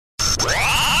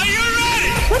Are you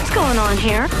ready? What's going on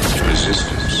here?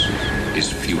 Resistance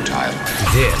is futile.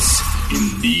 This,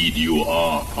 Indeed you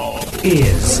are, Paul.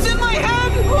 is It's in my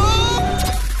head! Whoa!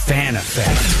 Fan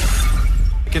Effect.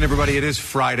 And everybody, it is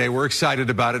Friday. We're excited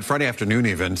about it. Friday afternoon,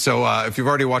 even. So, if you've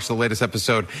already watched the latest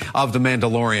episode of The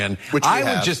Mandalorian, which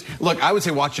I would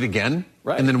say watch it again,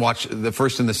 right, and then watch the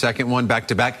first and the second one back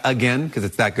to back again because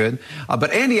it's that good.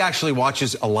 But Andy actually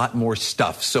watches a lot more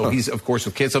stuff. So he's, of course,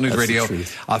 with KSL News Radio,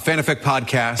 Fan Effect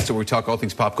podcast, where we talk all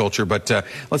things pop culture. But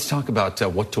let's talk about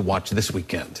what to watch this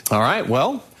weekend. All right.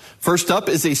 Well, first up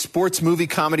is a sports movie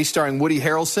comedy starring Woody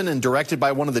Harrelson and directed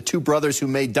by one of the two brothers who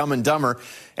made Dumb and Dumber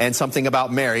and Something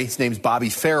About Mary. His name's Bobby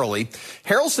Farrelly.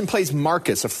 Harrelson plays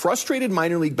Marcus, a frustrated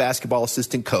minor league basketball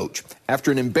assistant coach,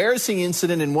 after an embarrassing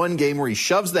incident in one game where he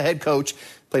shoves the head coach,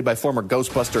 played by former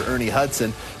Ghostbuster Ernie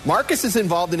Hudson. Marcus is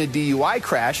involved in a DUI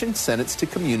crash and sentenced to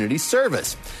community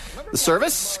service. The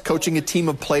service, coaching a team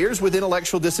of players with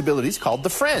intellectual disabilities called the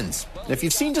Friends. And if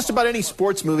you've seen just about any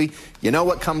sports movie, you know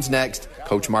what comes next.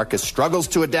 Coach Marcus struggles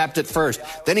to adapt at first.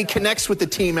 Then he connects with the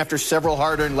team after several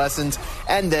hard-earned lessons,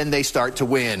 and then they start to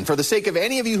win. For the sake of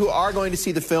any of you who are going to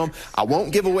see the film, I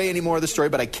won't give away any more of the story,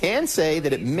 but I can say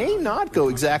that it may not go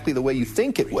exactly the way you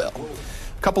think it will.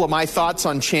 A couple of my thoughts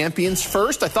on Champions.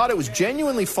 First, I thought it was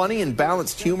genuinely funny and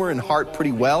balanced humor and heart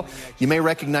pretty well. You may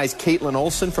recognize Caitlin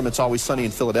Olsen from It's Always Sunny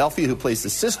in Philadelphia, who plays the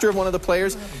sister of one of the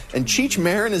players, and Cheech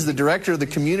Marin is the director of the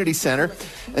community center.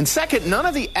 And second, none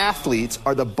of the athletes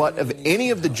are the butt of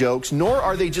any of the jokes, nor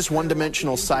are they just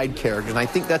one-dimensional side characters, and I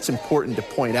think that's important to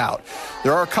point out.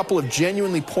 There are a couple of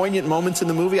genuinely poignant moments in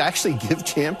the movie. I actually give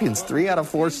Champions 3 out of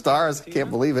 4 stars. I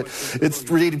can't believe it. It's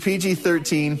rated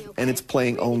PG-13, and it's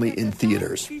playing only in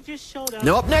theaters.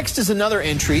 Now, up next is another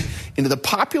entry into the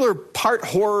popular part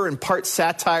horror and part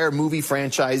satire movie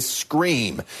franchise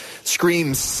Scream.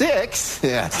 Scream 6,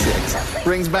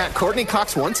 brings back Courtney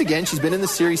Cox once again. She's been in the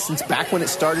series since back when it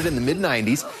started in the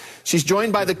mid-90s. She's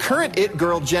joined by the current It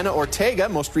girl, Jenna Ortega,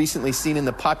 most recently seen in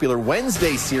the popular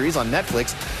Wednesday series on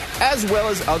Netflix, as well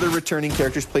as other returning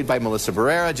characters played by Melissa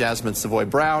Barrera, Jasmine Savoy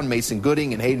Brown, Mason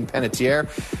Gooding, and Hayden Panettiere.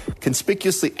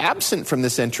 Conspicuously absent from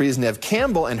this entry is Neve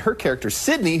Campbell and her character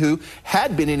Sydney, who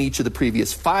had been in each of the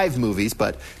previous 5 movies,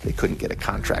 but they couldn't get a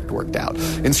contract worked out.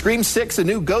 In Scream 6, a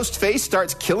new ghost face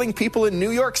starts killing people in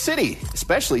New York City,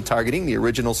 especially targeting the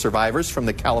original survivors from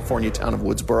the California town of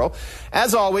Woodsboro.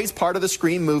 As always, part of the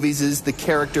Scream movies is the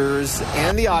characters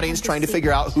and the audience trying to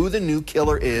figure out who the new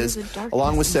killer is,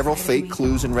 along with several fake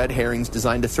clues and red herrings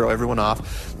designed to throw everyone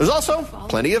off. There's also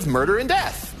plenty of murder and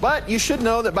death, but you should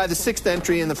know that by the 6th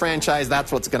entry in the franchise,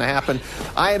 that's what's going to happen.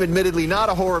 I am admittedly not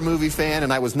a horror movie fan,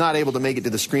 and I was not able to make it to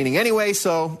the screening anyway,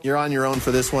 so you're on your own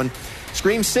for this one.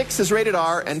 Scream 6 is rated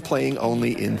R and playing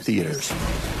only in theaters.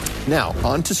 Now,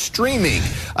 on to streaming.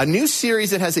 A new series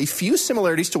that has a few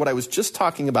similarities to what I was just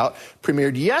talking about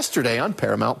premiered yesterday on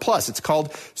Paramount+. It's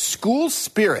called School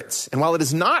Spirits. And while it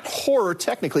is not horror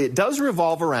technically, it does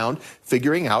revolve around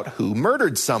figuring out who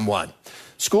murdered someone.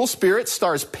 School Spirits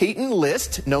stars Peyton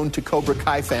List, known to Cobra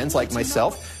Kai fans like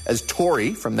myself as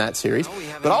Tori from that series,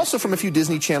 but also from a few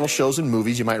Disney Channel shows and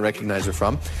movies you might recognize her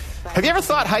from. Have you ever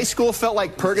thought high school felt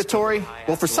like purgatory?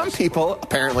 Well, for some people,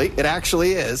 apparently, it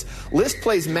actually is. List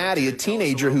plays Maddie, a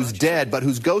teenager who's dead, but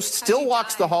whose ghost still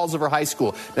walks the halls of her high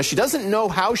school. Now, she doesn't know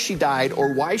how she died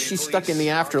or why she's stuck in the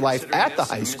afterlife at the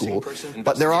high school,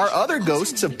 but there are other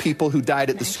ghosts of people who died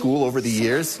at the school over the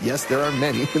years. Yes, there are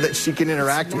many that she can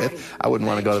interact with. I wouldn't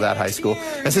want to go to that high school.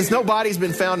 And since no body's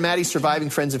been found, Maddie's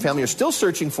surviving friends and family are still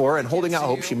searching for her and holding out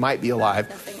hope she might be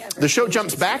alive. The show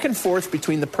jumps back and forth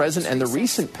between the present and the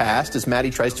recent past as Maddie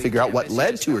tries to figure out what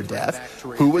led to her death,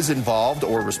 who was involved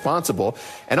or responsible,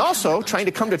 and also trying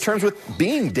to come to terms with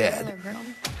being dead.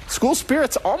 School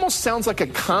Spirits almost sounds like a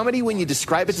comedy when you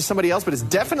describe it to somebody else, but it's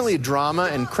definitely a drama,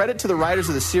 and credit to the writers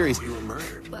of the series.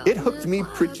 It hooked me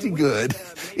pretty good.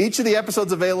 Each of the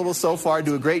episodes available so far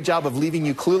do a great job of leaving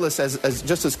you clueless,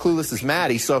 just as clueless as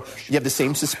Maddie, so you have the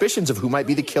same suspicions of who might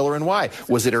be the killer and why.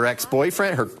 Was it her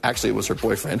ex-boyfriend? Actually, it was her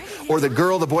boyfriend. Or the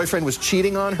girl the boyfriend was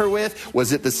cheating on her with?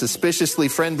 Was it the suspiciously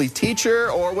friendly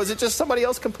teacher? Or was it just somebody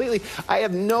else completely? I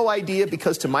have no idea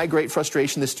because, to my great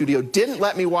frustration, the studio didn't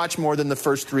let me watch more than the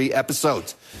first 3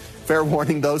 episodes. Fair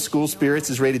warning, though, School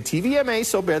Spirits is rated TVMA,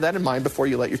 so bear that in mind before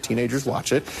you let your teenagers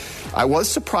watch it. I was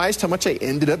surprised how much I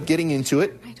ended up getting into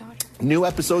it. New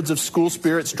episodes of School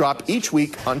Spirits drop each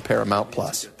week on Paramount+.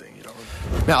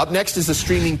 Now, up next is a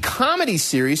streaming comedy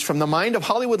series from the mind of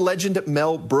Hollywood legend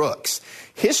Mel Brooks.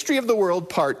 History of the World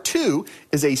Part 2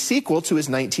 is a sequel to his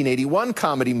 1981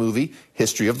 comedy movie,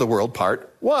 History of the World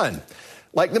Part 1.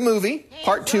 Like the movie,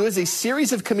 Part 2 is a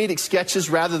series of comedic sketches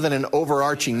rather than an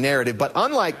overarching narrative. But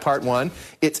unlike Part 1,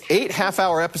 it's 8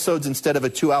 half-hour episodes instead of a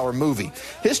 2-hour movie.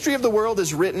 History of the World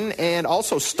is written by and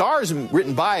also stars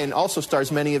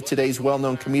many of today's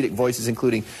well-known comedic voices,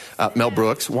 including Mel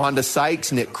Brooks, Wanda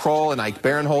Sykes, Nick Kroll, and Ike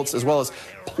Barinholtz, as well as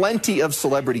plenty of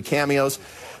celebrity cameos.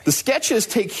 The sketches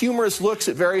take humorous looks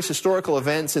at various historical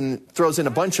events and throws in a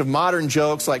bunch of modern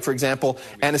jokes, like, for example,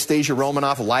 Anastasia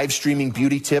Romanoff live streaming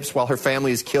beauty tips while her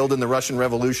family is killed in the Russian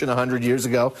Revolution 100 years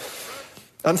ago.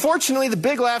 Unfortunately, the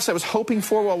big laughs I was hoping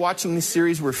for while watching this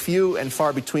series were few and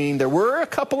far between. There were a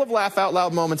couple of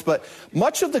laugh-out-loud moments, but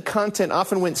much of the content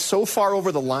often went so far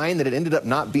over the line that it ended up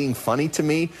not being funny to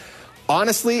me.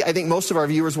 Honestly, I think most of our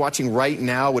viewers watching right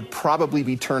now would probably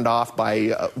be turned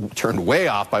way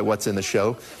off by what's in the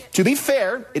show. To be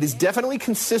fair, it is definitely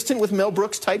consistent with Mel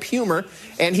Brooks type humor,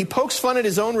 and he pokes fun at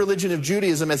his own religion of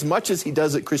Judaism as much as he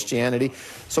does at Christianity.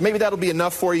 So maybe that'll be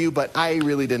enough for you, but I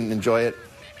really didn't enjoy it.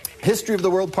 History of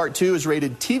the World Part 2 is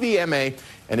rated TVMA,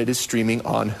 and it is streaming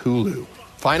on Hulu.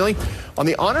 Finally, on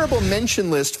the honorable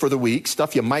mention list for the week,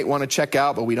 stuff you might want to check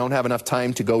out, but we don't have enough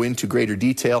time to go into greater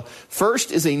detail.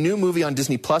 First is a new movie on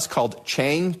Disney Plus called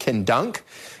Chang Can Dunk.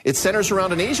 It centers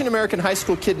around an Asian-American high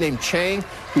school kid named Chang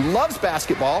who loves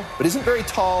basketball but isn't very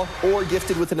tall or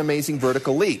gifted with an amazing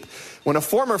vertical leap. When a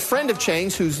former friend of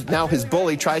Chang's, who's now his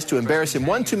bully, tries to embarrass him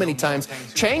one too many times,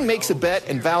 Chang makes a bet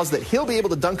and vows that he'll be able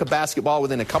to dunk a basketball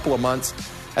within a couple of months.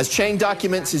 As Chang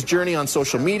documents his journey on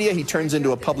social media, he turns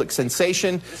into a public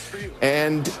sensation.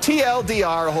 And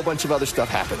TLDR, a whole bunch of other stuff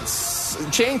happens.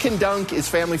 Chang Can Dunk is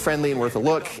family-friendly and worth a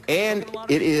look, and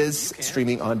it is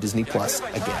streaming on Disney Plus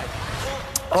again.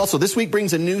 Also, this week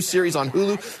brings a new series on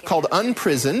Hulu called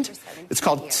Unprisoned.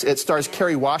 It stars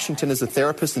Kerry Washington as a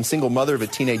therapist and single mother of a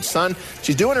teenage son.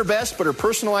 She's doing her best, but her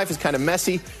personal life is kind of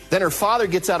messy. Then her father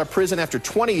gets out of prison after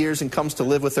 20 years and comes to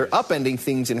live with her, upending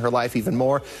things in her life even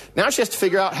more. Now she has to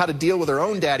figure out how to deal with her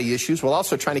own daddy issues while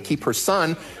also trying to keep her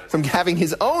son from having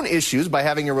his own issues by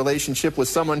having a relationship with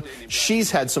someone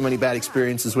she's had so many bad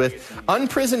experiences with.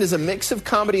 Unprisoned is a mix of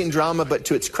comedy and drama, but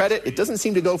to its credit, it doesn't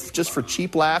seem to go just for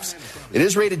cheap laughs. It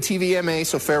is rated TVMA,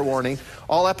 so fair warning.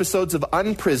 All episodes of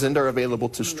Unprisoned are available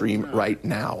to stream right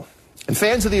now. And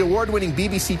fans of the award-winning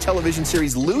BBC television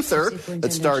series Luther,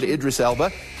 that starred Idris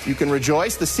Elba, you can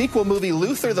rejoice. The sequel movie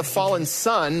Luther the Fallen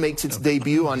Son makes its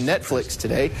debut on Netflix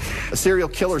today. A serial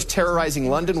killer's terrorizing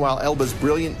London while Elba's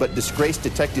brilliant but disgraced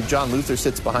detective John Luther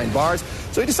sits behind bars.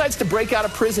 So he decides to break out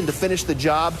of prison to finish the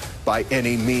job by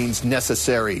any means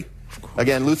necessary.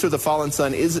 Again, Luther the Fallen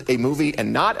Son is a movie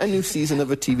and not a new season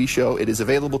of a TV show. It is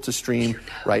available to stream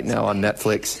right now on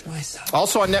Netflix.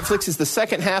 Also on Netflix is the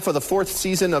second half of the 4th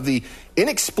season of the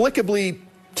inexplicably,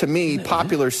 to me,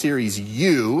 popular series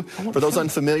You. For those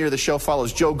unfamiliar, the show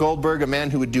follows Joe Goldberg, a man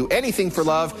who would do anything for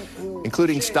love,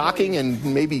 including stalking and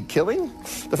maybe killing.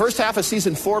 The first half of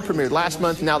season 4 premiered last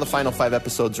month. Now the final 5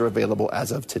 episodes are available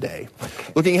as of today.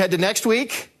 Looking ahead to next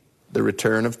week, the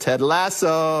return of Ted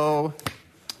Lasso.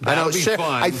 That'll be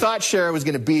fun. I thought Cher was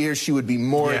going to be here. She would be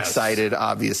more excited,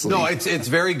 obviously. No, it's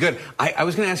very good. I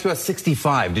was going to ask you about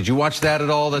 65. Did you watch that at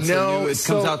all? That's no. It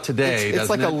comes out today, It's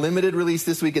like a limited release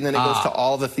this week, and then it goes to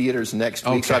all the theaters next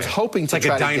week. Okay. So I was hoping to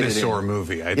try to get it in. It's like a dinosaur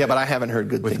movie. Yeah, but I haven't heard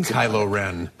good things about it. With Kylo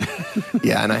Ren.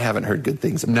 Yeah, and I haven't heard good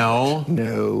things about it.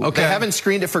 No. Okay. They haven't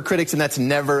screened it for critics, and that's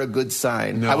never a good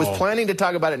sign. No. I was planning to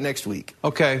talk about it next week.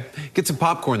 Okay. Get some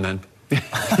popcorn then.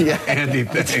 Yeah, Andy,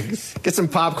 thanks. Get some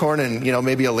popcorn and,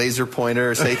 maybe a laser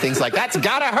pointer, or say things like, that's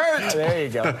gotta hurt. There you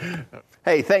go.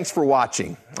 Hey, thanks for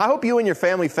watching. I hope you and your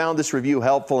family found this review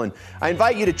helpful, and I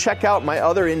invite you to check out my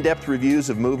other in-depth reviews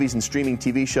of movies and streaming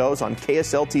TV shows on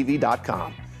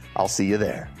KSL-TV.com. I'll see you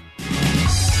there.